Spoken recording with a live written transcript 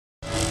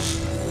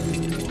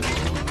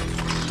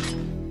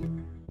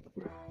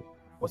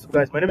What's up,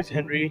 guys? My name is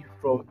Henry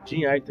from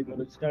GI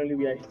Technologies. Currently,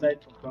 we are inside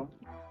Prampram.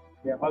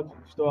 We are about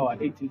to install our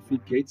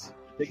 18-feet gate.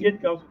 The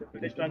gate comes with a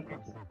pedestrian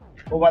gate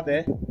over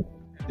there,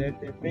 and then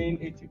the main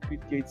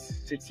 18-feet gate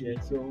sits here.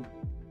 So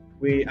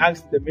we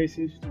asked the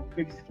masons to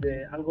fix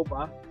the angle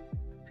bar,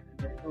 and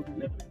then we'll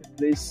be left in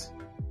place.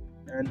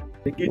 And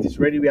the gate is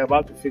ready. We are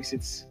about to fix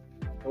it.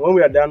 And when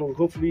we are done, we'll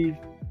hopefully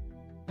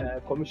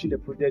commission the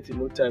project in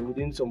no time,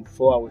 within some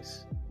 4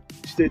 hours.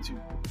 Stay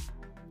tuned.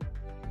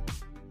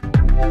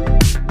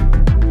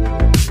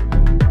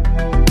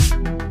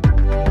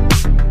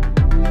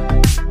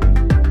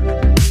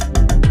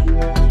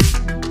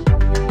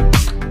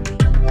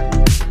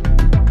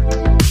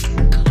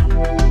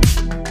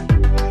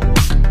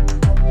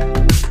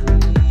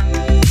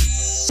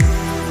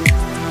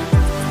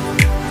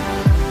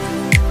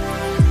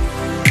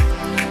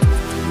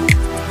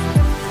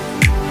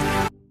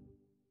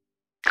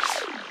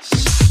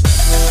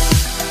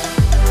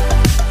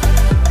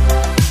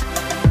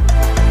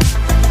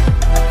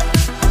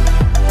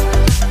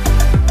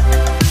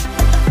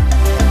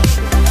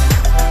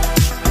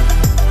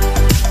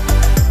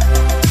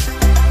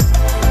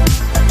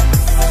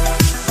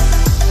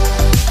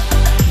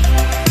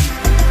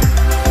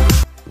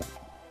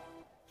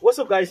 What's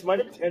up, guys? My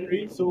name is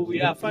Henry. So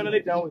we are finally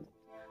done with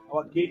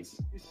our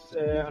gates. This is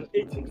an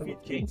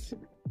 18-feet gate.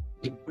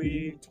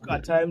 We took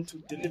our time to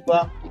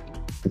deliver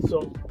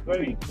some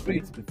very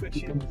great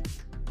perfection.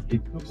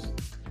 It looks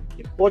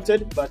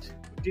imported, but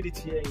we did it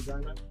here in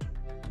Ghana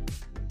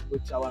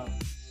with our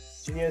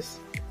engineers.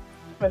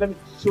 Let me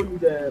show you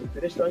the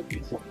pedestrian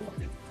gate.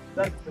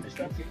 That's the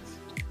pedestrian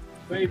gate.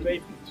 Very,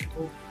 very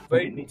beautiful,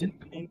 very neat and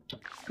clean.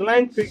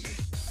 Client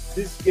picked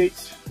this gate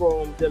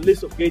from the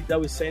list of gates that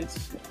we sent.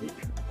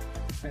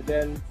 And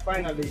then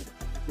finally,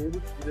 we were able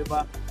to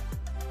deliver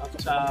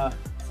after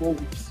 4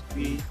 weeks.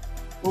 We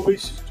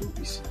promised 2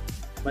 weeks,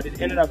 but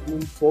it ended up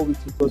being 4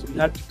 weeks because we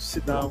had to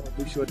sit down and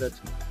make sure that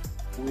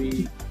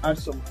we add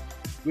some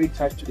great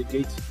touch to the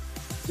gate,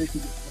 make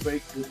it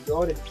very good.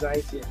 All the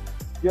designs here.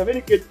 If you have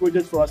any gate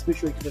projects for us, make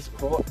sure you can just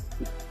call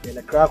in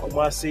Accra,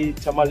 Kumasi,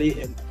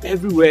 Tamale, and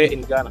everywhere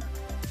in Ghana.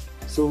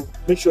 So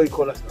make sure you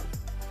call us now.